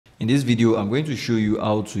In this video, I'm going to show you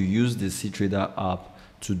how to use the Ctrader app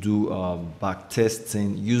to do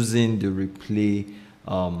backtesting using the replay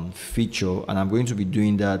feature, and I'm going to be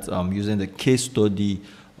doing that using the case study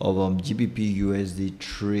of GBPUSD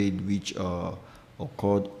trade which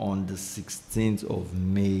occurred on the 16th of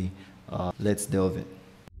May. Let's delve in.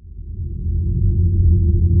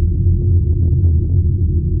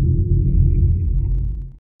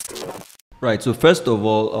 Right, so first of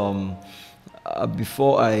all,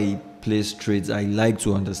 before I place trades, I like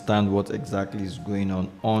to understand what exactly is going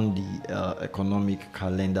on the economic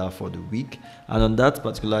calendar for the week. And on that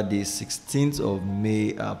particular day, 16th of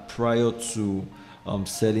May, prior to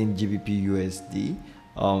selling GBPUSD,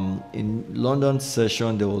 in London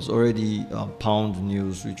session, there was already pound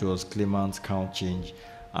news, which was claimant count change.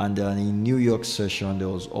 And then in New York session, there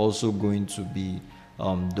was also going to be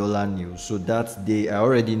dollar news. So that day I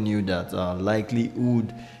already knew that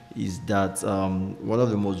likelihood is that one of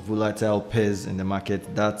the most volatile pairs in the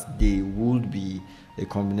market that day would be a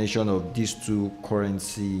combination of these two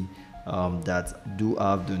currency that do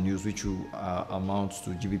have the news, which will amount to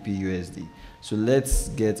GBPUSD. So let's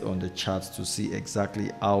get on the chart to see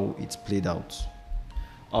exactly how it's played out.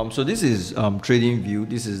 So this is trading view.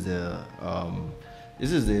 This is the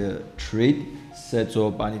trade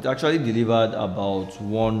setup, and it actually delivered about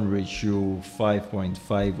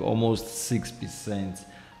 1:5.5, almost 6%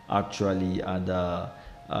 actually, and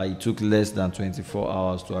it took less than 24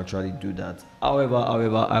 hours to actually do that. However,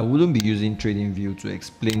 I wouldn't be using trading view to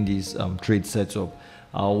explain this trade setup.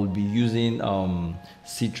 I will be using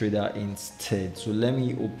Ctrader instead. So let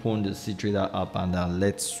me open the Ctrader app and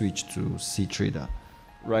let's switch to Ctrader.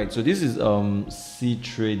 Right, so this is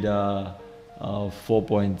Ctrader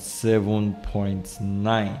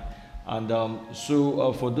 4.7.9, and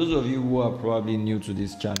so for those of you who are probably new to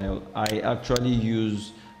this channel, I actually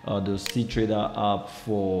use the Ctrader app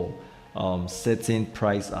for setting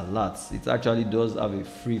price alerts. It actually does have a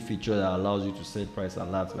free feature that allows you to set price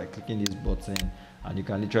alerts by clicking this button, and you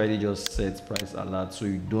can literally just set price alerts, so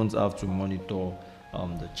you don't have to monitor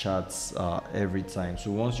the charts every time.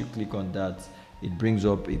 So once you click on that, it brings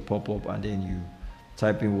up a pop-up, and then you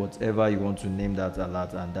type in whatever you want to name that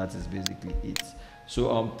alert, and that is basically it.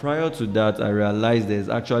 So prior to that, I realized there's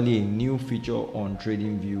actually a new feature on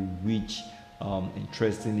TradingView, which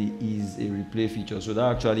interestingly is a replay feature. So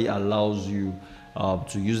that actually allows you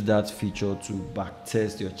to use that feature to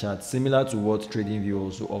backtest your chart, similar to what TradingView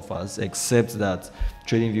also offers, except that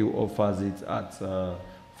TradingView offers it at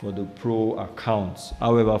for the pro accounts.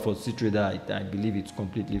 However, for Ctrader, I believe it's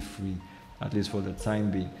completely free, at least for the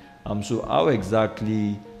time being. So how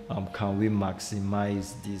exactly can we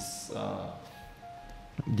maximize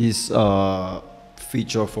this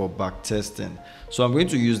feature for backtesting? So I'm going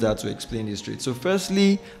to use that to explain this trade. So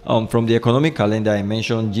firstly, from the economic calendar, I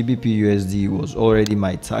mentioned GBPUSD was already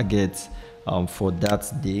my target for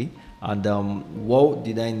that day. And what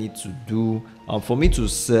did I need to do? For me to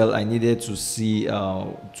sell, I needed to see,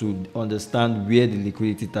 to understand where the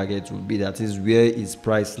liquidity target would be. That is, where is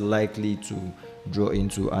price likely to draw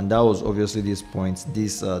into, and that was obviously this point,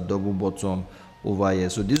 this double bottom over here.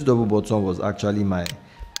 So this double bottom was actually my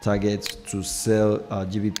target to sell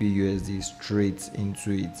GBPUSD straight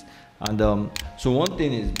into it. And so one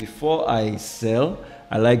thing is, before I sell,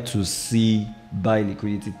 I like to see buy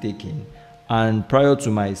liquidity taken, and prior to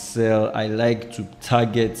my sell, I like to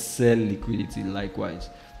target sell liquidity likewise.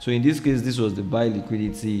 So in this case, this was the buy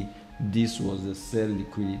liquidity, this was the sell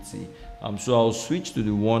liquidity. So I'll switch to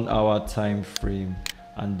the 1 hour time frame,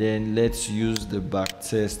 and then let's use the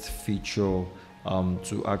backtest feature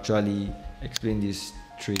to actually explain this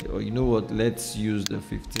trade. Or you know what, let's use the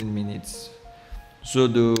 15 minutes. So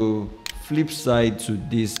the flip side to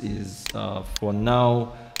this is for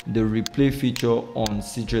now, the replay feature on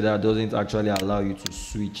Ctrader doesn't actually allow you to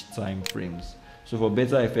switch time frames. So for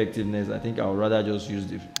better effectiveness, I think I would rather just use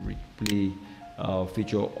the replay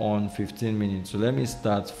feature on 15 minutes. So let me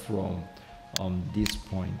start from this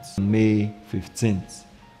point, May 15th,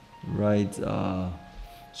 right?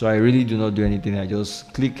 So I really do not do anything. I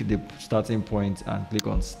just click the starting point and click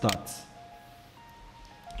on start.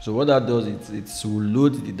 So what that does is it will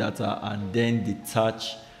load the data and then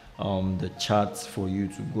detach the charts for you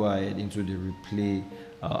to go ahead into the replay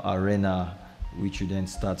arena, which you then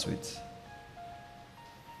start with.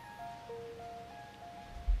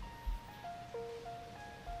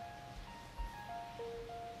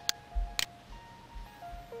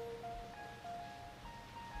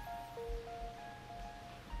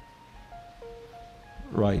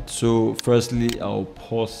 Right, so firstly I'll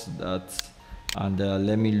pause that and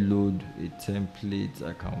let me load a template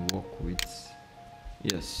I can work with.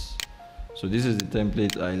 Yes, So this is the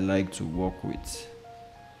template I like to work with.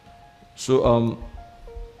 So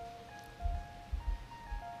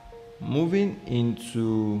moving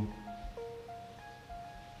into,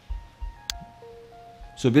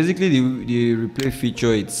 so basically the replay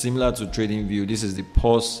feature, it's similar to trading view. This is the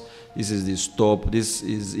pause, this is the stop, this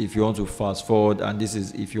is if you want to fast forward, and this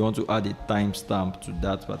is if you want to add a timestamp to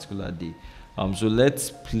that particular day. So let's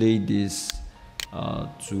play this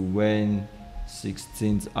to when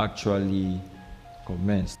 16th actually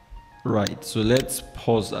commenced. Right, so let's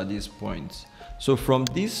pause at this point. So from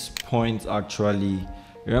this point, actually,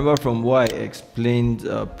 remember from what I explained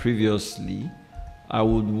previously, I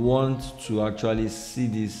would want to actually see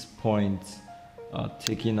this point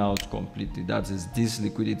taken out completely. That is this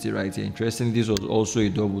liquidity right here. Interestingly, this was also a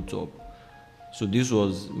double top. So this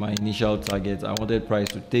was my initial target. I wanted price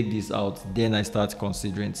to take this out, then I start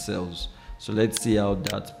considering sells. So let's see how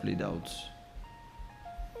that played out.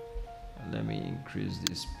 Let me increase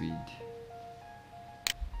the speed.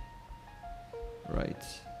 Right.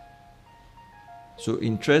 So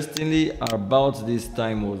interestingly, about this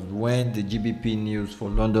time was when the GBP news for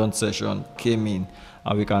London session came in,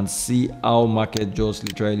 and we can see how market just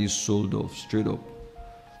literally sold off straight up.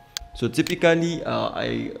 So typically,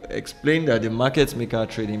 I explained that the market maker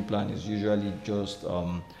trading plan is usually just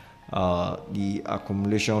the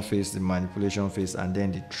accumulation phase, the manipulation phase, and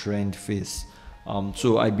then the trend phase.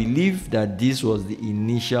 So I believe that this was the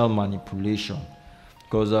initial manipulation,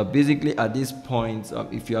 because basically at this point,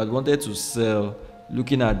 if you had wanted to sell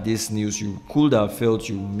looking at this news, you could have felt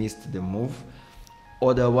you missed the move.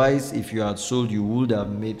 Otherwise, if you had sold, you would have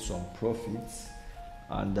made some profits.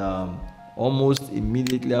 And almost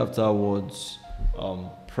immediately afterwards,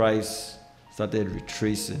 price started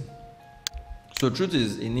retracing. So truth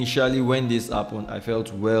is, initially when this happened, I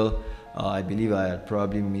felt, well, I believe I had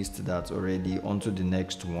probably missed that already, onto the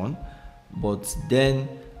next one. But then,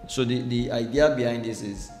 so the idea behind this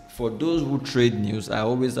is, for those who trade news, I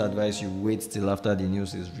always advise you wait till after the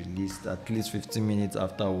news is released, at least 15 minutes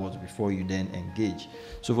afterwards, before you then engage.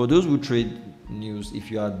 So for those who trade news,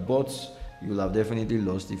 if you had bought, you'll have definitely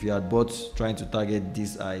lost. If you had bought trying to target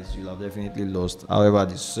these highs, you'll have definitely lost. However,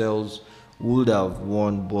 the sells would have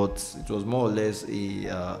won, but it was more or less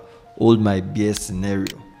a hold my beer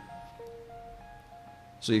scenario.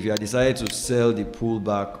 So if you had decided to sell the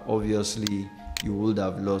pullback, obviously you would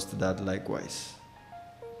have lost that likewise.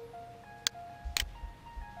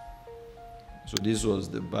 So this was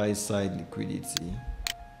the buy side liquidity.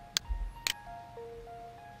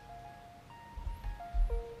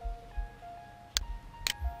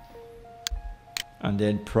 And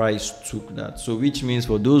then price took that. So which means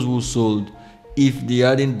for those who sold, if they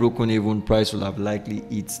hadn't broken even, price will have likely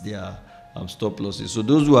hit their stop losses. So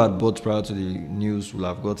those who had bought prior to the news will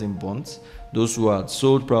have gotten burnt. Those who had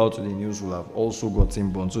sold prior to the news will have also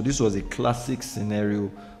gotten burnt. So this was a classic scenario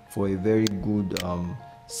for a very good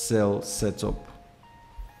sell setup.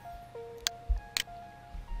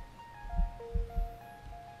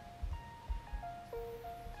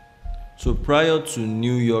 So prior to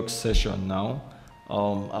New York session now,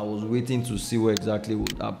 I was waiting to see what exactly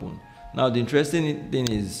would happen. Now the interesting thing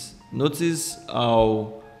is, notice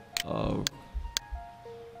how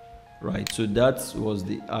right, so that was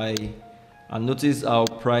the high, and notice how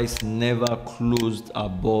price never closed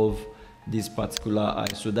above this particular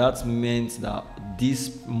high. So that meant that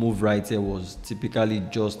this move right here was typically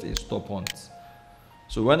just a stop hunt.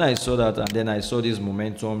 So when I saw that, and then I saw this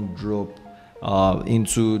momentum drop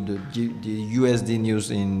into the USD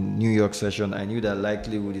news in New York session, I knew that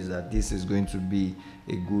likelihood is that this is going to be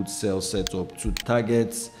a good sell setup to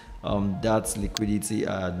target that liquidity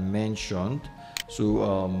I had mentioned. So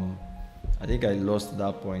I think I lost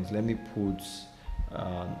that point. Let me put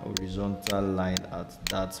an horizontal line at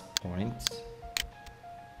that point.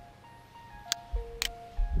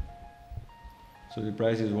 So the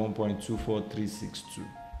price is 1.24362.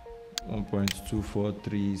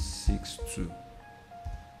 1.24362.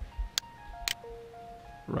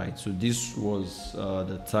 Right, so this was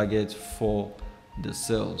the target for the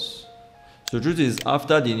sales. So the truth is,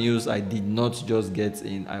 after the news, I did not just get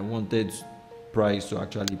in. I wanted price to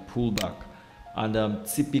actually pull back, and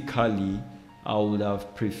typically I would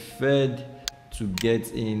have preferred to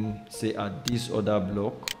get in, say, at this other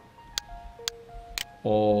block,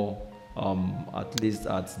 or at least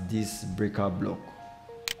at this breaker block.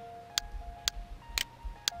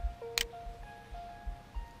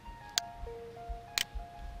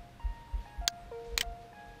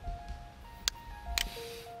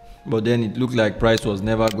 But then it looked like price was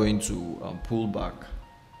never going to pull back.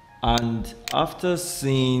 And after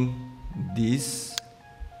seeing this,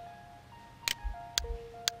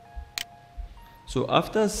 So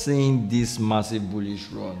after seeing this massive bullish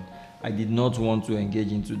run, I did not want to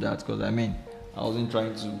engage into that, because I wasn't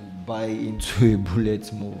trying to buy into a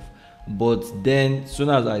bullet move. But then soon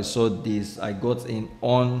as I saw this, I got in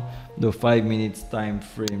on the 5 minute time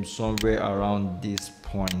frame somewhere around this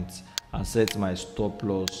point and set my stop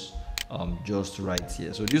loss just right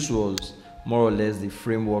here. So this was more or less the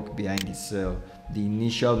framework behind the sell. The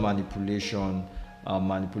initial manipulation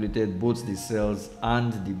manipulated both the sells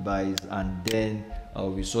and the buys, and then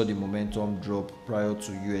we saw the momentum drop prior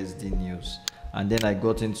to USD news, and then I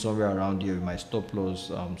got in somewhere around here with my stop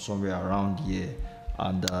loss somewhere around here,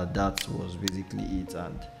 and that was basically it,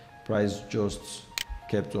 and price just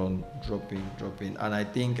kept on dropping, and I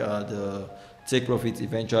think the take profit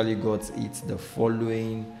eventually got it the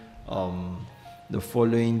following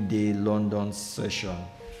day London session,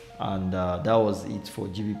 and that was it for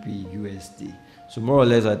GBPUSD. So more or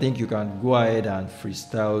less, I think you can go ahead and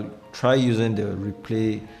freestyle, try using the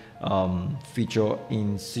replay feature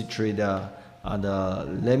in Ctrader, and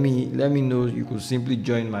let me know. You could simply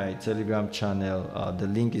join my Telegram channel. The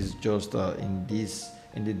link is just in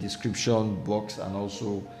the description box, and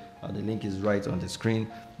also the link is right on the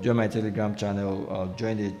screen. Join my Telegram channel,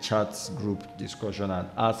 join the chats group discussion, and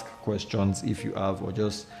ask questions if you have, or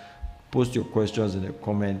just post your questions in the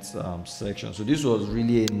comments section. So this was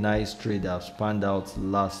really a nice trade that spanned out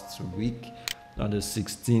last week on the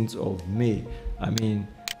 16th of May.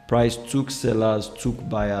 Price took sellers, took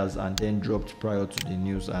buyers, and then dropped prior to the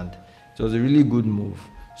news, and it was a really good move.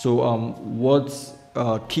 So what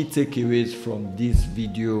key takeaways from this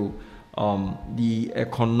video? The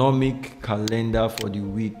economic calendar for the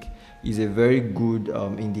week is a very good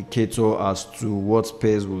indicator as to what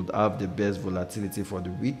pairs would have the best volatility for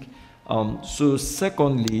the week. So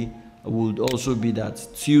secondly would also be that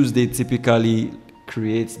Tuesday typically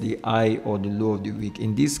creates the high or the low of the week.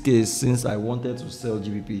 In this case, since I wanted to sell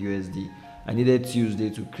GBPUSD, I needed Tuesday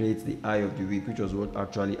to create the high of the week, which was what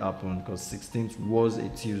actually happened, because 16th was a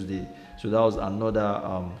Tuesday. So that was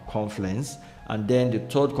another confluence. And then the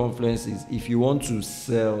third confluence is, if you want to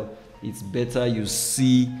sell, it's better you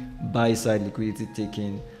see buy side liquidity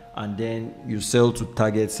taken, and then you sell to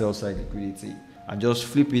target sell side liquidity, and just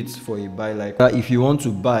flip it for a buy. Like if you want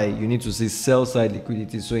to buy, you need to see sell side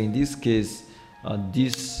liquidity. So in this case,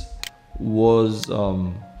 this was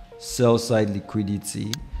sell side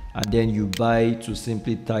liquidity, and then you buy to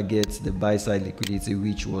simply target the buy side liquidity,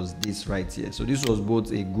 which was this right here. So this was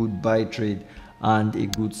both a good buy trade and a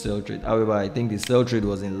good sell trade. However, I think the sell trade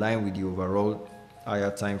was in line with the overall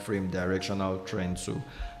higher time frame directional trend, so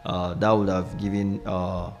that would have given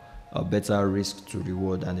a better risk to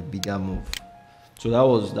reward and a bigger move. So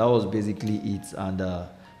that was basically it, and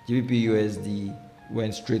GBPUSD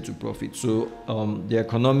went straight to profit. So the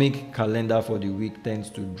economic calendar for the week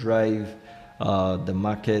tends to drive the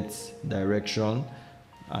market direction,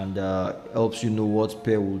 and helps you know what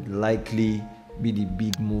pair would likely be the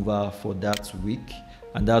big mover for that week,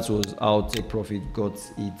 and that was how take profit got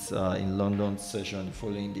it in London session the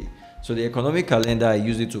following day. So the economic calendar, I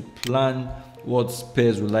use it to plan what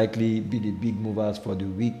pairs will likely be the big movers for the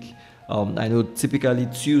week. I know typically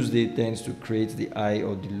Tuesday tends to create the high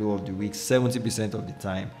or the low of the week 70% of the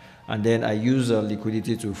time, and then I use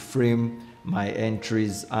liquidity to frame my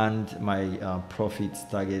entries and my profit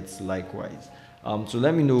targets likewise. So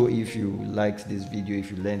let me know if you liked this video,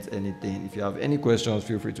 if you learned anything. If you have any questions,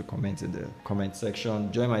 feel free to comment in the comment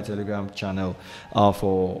section. Join my Telegram channel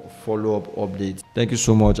for follow-up updates. Thank you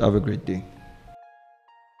so much. Have a great day.